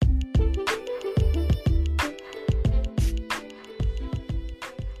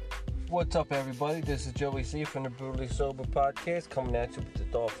what's up, everybody? This is Joey C. from the Brutally Sober Podcast, coming at you with the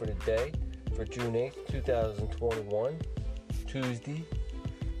thought for the day for June 8th, 2021, Tuesday,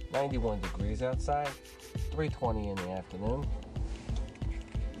 91 degrees outside, 3:20 in the afternoon.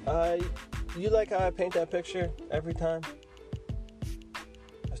 You like how I paint that picture every time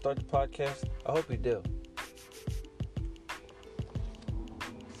I start the podcast? I hope you do.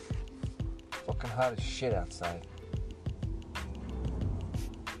 Fucking hot as shit outside.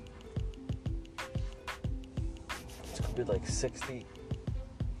 It's gonna be like 60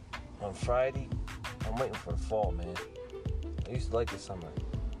 on Friday. I'm waiting for the fall, man. I used to like the summer.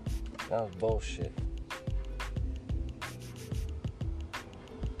 That was bullshit.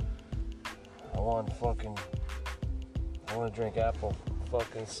 I want to drink apple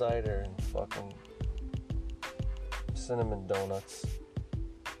fucking cider and fucking cinnamon donuts.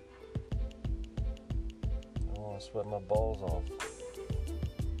 I want to sweat my balls off.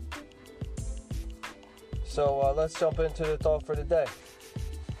 So let's jump into the thought for the day.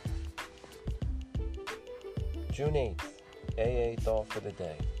 June 8th, AA thought for the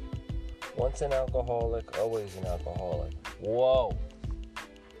day. Once an alcoholic, always an alcoholic. Whoa.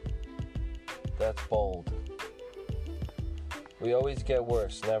 That's bold. We always get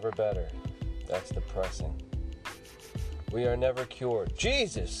worse, never better. That's depressing. We are never cured.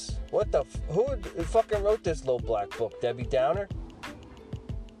 Jesus! What the who fucking wrote this little black book? Debbie Downer?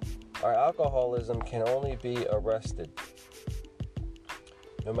 Our alcoholism can only be arrested.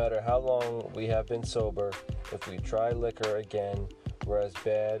 No matter how long we have been sober, if we try liquor again, we're as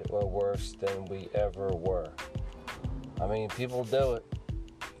bad or worse than we ever were. I mean, people do it.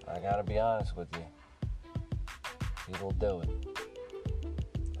 I gotta be honest with you. People do it.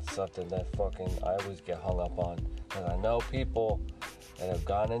 It's something that I always get hung up on. Because I know people that have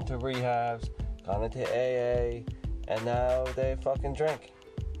gone into rehabs, gone into AA, and now they fucking drink.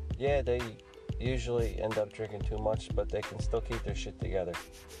 Yeah, they usually end up drinking too much, but they can still keep their shit together.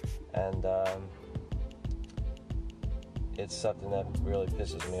 And it's something that really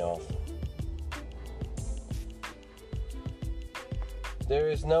pisses me off. There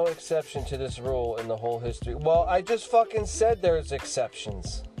is no exception to this rule in the whole history. Well, I just fucking said there's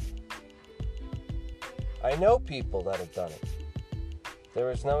exceptions. I know people that have done it. There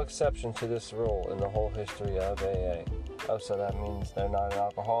is no exception to this rule in the whole history of AA. Oh, so that means they're not an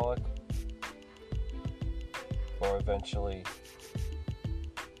alcoholic? Or eventually...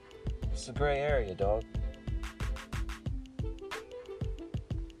 It's a gray area, dog.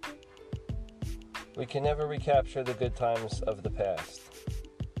 We can never recapture the good times of the past.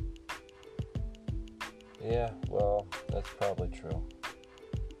 Yeah, well, that's probably true.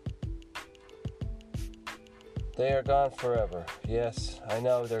 They are gone forever. Yes, I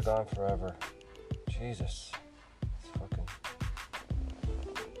know they're gone forever. Jesus. It's fucking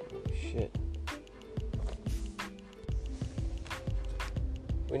shit.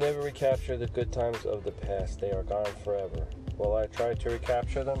 We never recapture the good times of the past. They are gone forever. Will I try to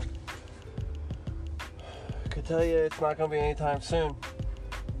recapture them? I can tell you it's not going to be anytime soon.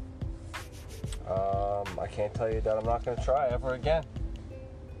 I can't tell you that I'm not going to try ever again.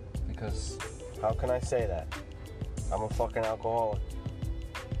 Because how can I say that? I'm a fucking alcoholic.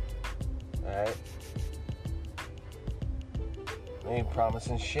 Alright? I ain't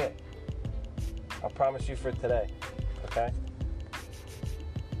promising shit. I'll promise you for today. Okay?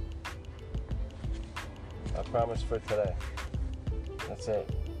 I promise for today. That's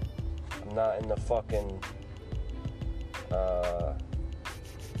it. I'm not in the fucking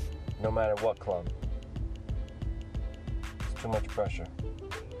no matter what club. It's too much pressure.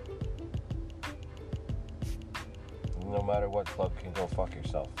 No matter what club can go fuck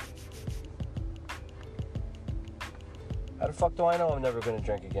yourself. How the fuck do I know I'm never gonna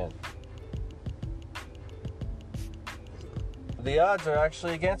drink again? The odds are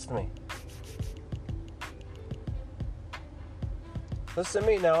actually against me. Listen to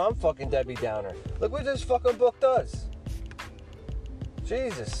me now, I'm fucking Debbie Downer. Look what this fucking book does.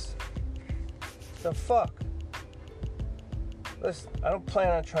 Jesus. The fuck? Listen, I don't plan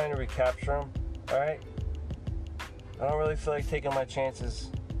on trying to recapture them, alright? I don't really feel like taking my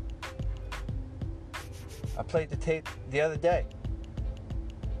chances. I played the tape the other day.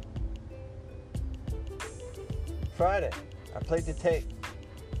 Friday, I played the tape.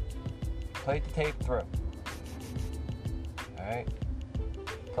 Played the tape through. Alright?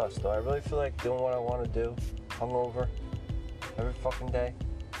 Plus, do I really feel like doing what I want to do? Hungover? Every fucking day?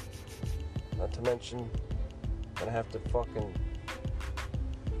 Not to mention that I have to fucking...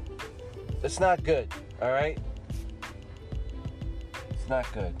 It's not good, alright? It's not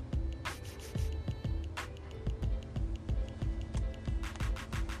good.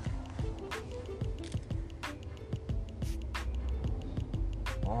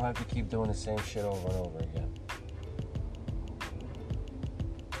 don't have to keep doing the same shit over and over again.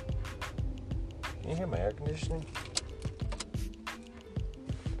 Can you hear my air conditioning?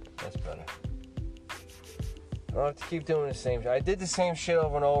 That's better. I don't have to keep doing the same shit. I did the same shit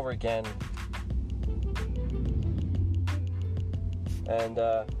over and over again. And,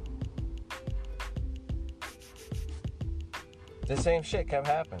 the same shit kept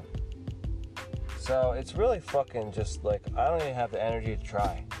happening. So it's really fucking just like, I don't even have the energy to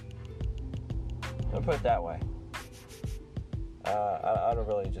try. Let me put it that way. I don't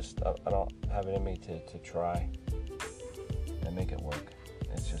really just, I don't have it in me to try and make it work.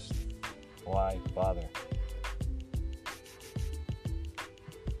 It's just, why bother?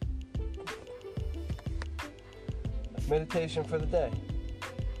 Meditation for the day.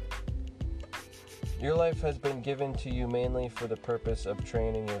 Your life has been given to you mainly for the purpose of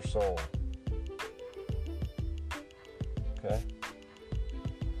training your soul. Okay?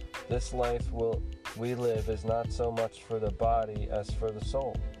 This life we live is not so much for the body as for the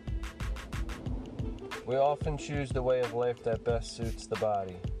soul. We often choose the way of life that best suits the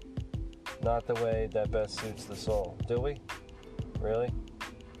body, not the way that best suits the soul. Do we? Really?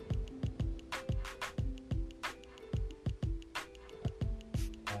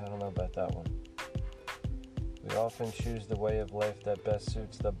 I don't know about that one. We often choose the way of life that best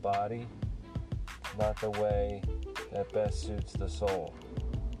suits the body, not the way that best suits the soul.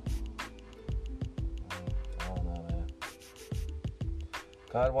 I don't know, man.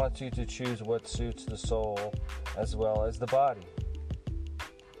 God wants you to choose what suits the soul as well as the body.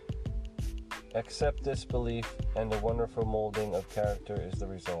 Accept this belief, and a wonderful molding of character is the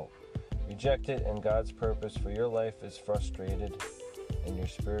result. Reject it, and God's purpose for your life is frustrated, and your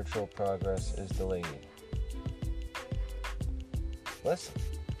spiritual progress is delayed. Listen.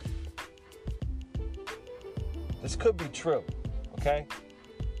 This could be true, okay?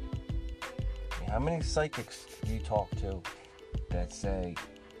 How many psychics do you talk to that say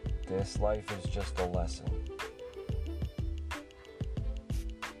this life is just a lesson?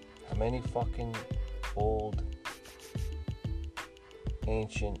 How many fucking old,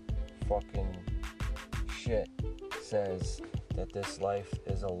 ancient fucking shit says that this life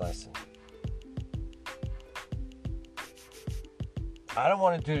is a lesson? I don't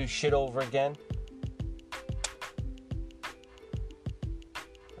want to do this shit over again.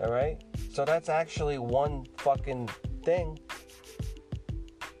 Alright? So that's actually one fucking thing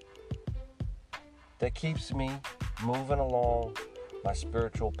that keeps me moving along my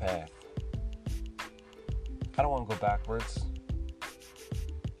spiritual path. I don't want to go backwards.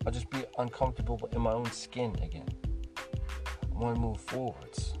 I'll just be uncomfortable in my own skin again. I want to move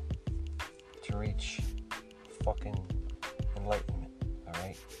forwards to reach fucking enlightenment.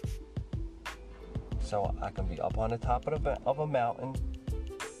 Alright? So I can be up on the top of a mountain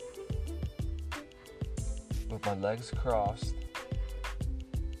with my legs crossed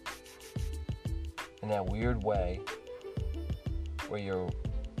in that weird way where your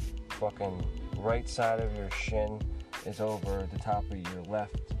fucking right side of your shin is over the top of your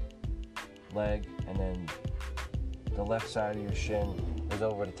left leg, and then the left side of your shin is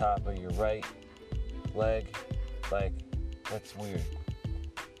over the top of your right leg. Like, that's weird.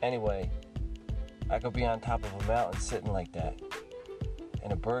 Anyway, I could be on top of a mountain sitting like that,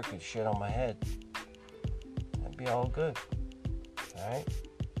 and a bird could shit on my head. That'd be all good. Alright?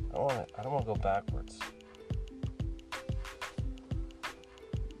 I don't want to go backwards.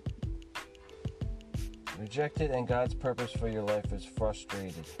 Rejected, and God's purpose for your life is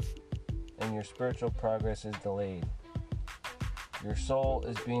frustrated, and your spiritual progress is delayed. Your soul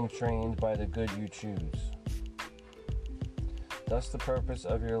is being trained by the good you choose. Thus, the purpose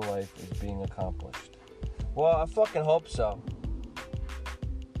of your life is being accomplished. Well, I fucking hope so.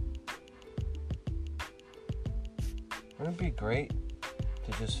 Wouldn't it be great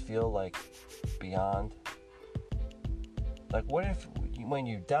to just feel like beyond? Like, what if when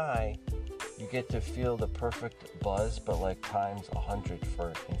you die, you get to feel the perfect buzz, but like times 100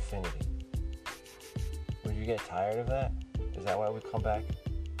 for infinity? Would you get tired of that? Is that why we come back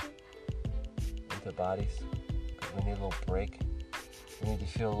into bodies? Because we need a little break. We need to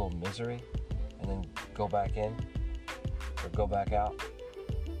feel a little misery and then go back in or go back out.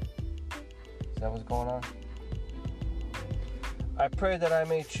 Is that what's going on? I pray that I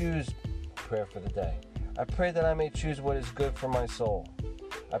may choose, prayer for the day. I pray that I may choose what is good for my soul.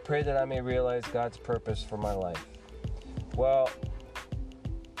 I pray that I may realize God's purpose for my life. Well,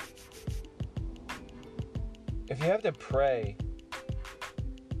 if you have to pray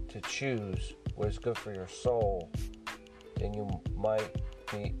to choose what is good for your soul, then you might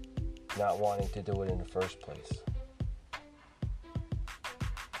be not wanting to do it in the first place.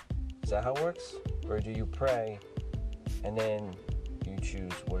 that how it works? Or do you pray and then you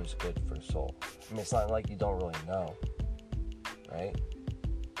choose what is good for the soul? I mean, it's not like you don't really know, right?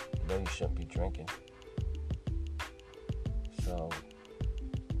 You know you shouldn't be drinking. So,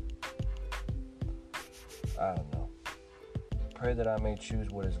 I don't know. Pray that I may choose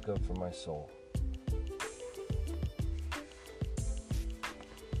what is good for my soul.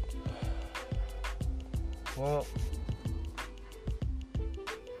 Well,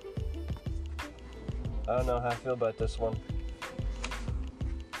 I don't know how I feel about this one.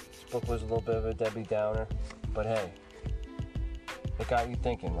 This book was a little bit of a Debbie Downer, but hey, it got you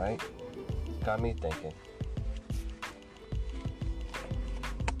thinking, right? It got me thinking.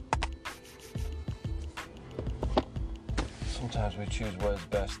 Sometimes we choose what is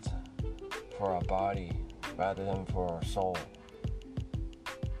best for our body rather than for our soul.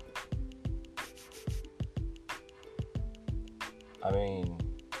 I mean,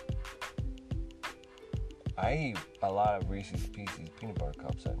 I eat a lot of Reese's Pieces peanut butter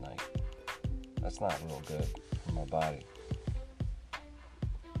cups at night. That's not real good for my body.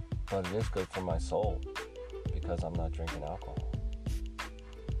 But it is good for my soul because I'm not drinking alcohol.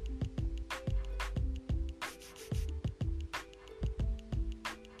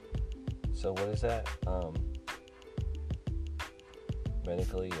 So what is that?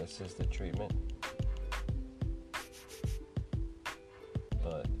 Medically assisted treatment.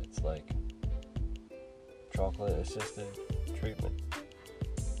 But it's like chocolate assisted treatment.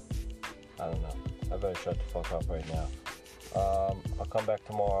 I don't know. I better shut the fuck up right now. I'll come back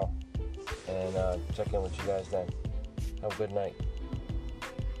tomorrow and check in with you guys then. Have a good night.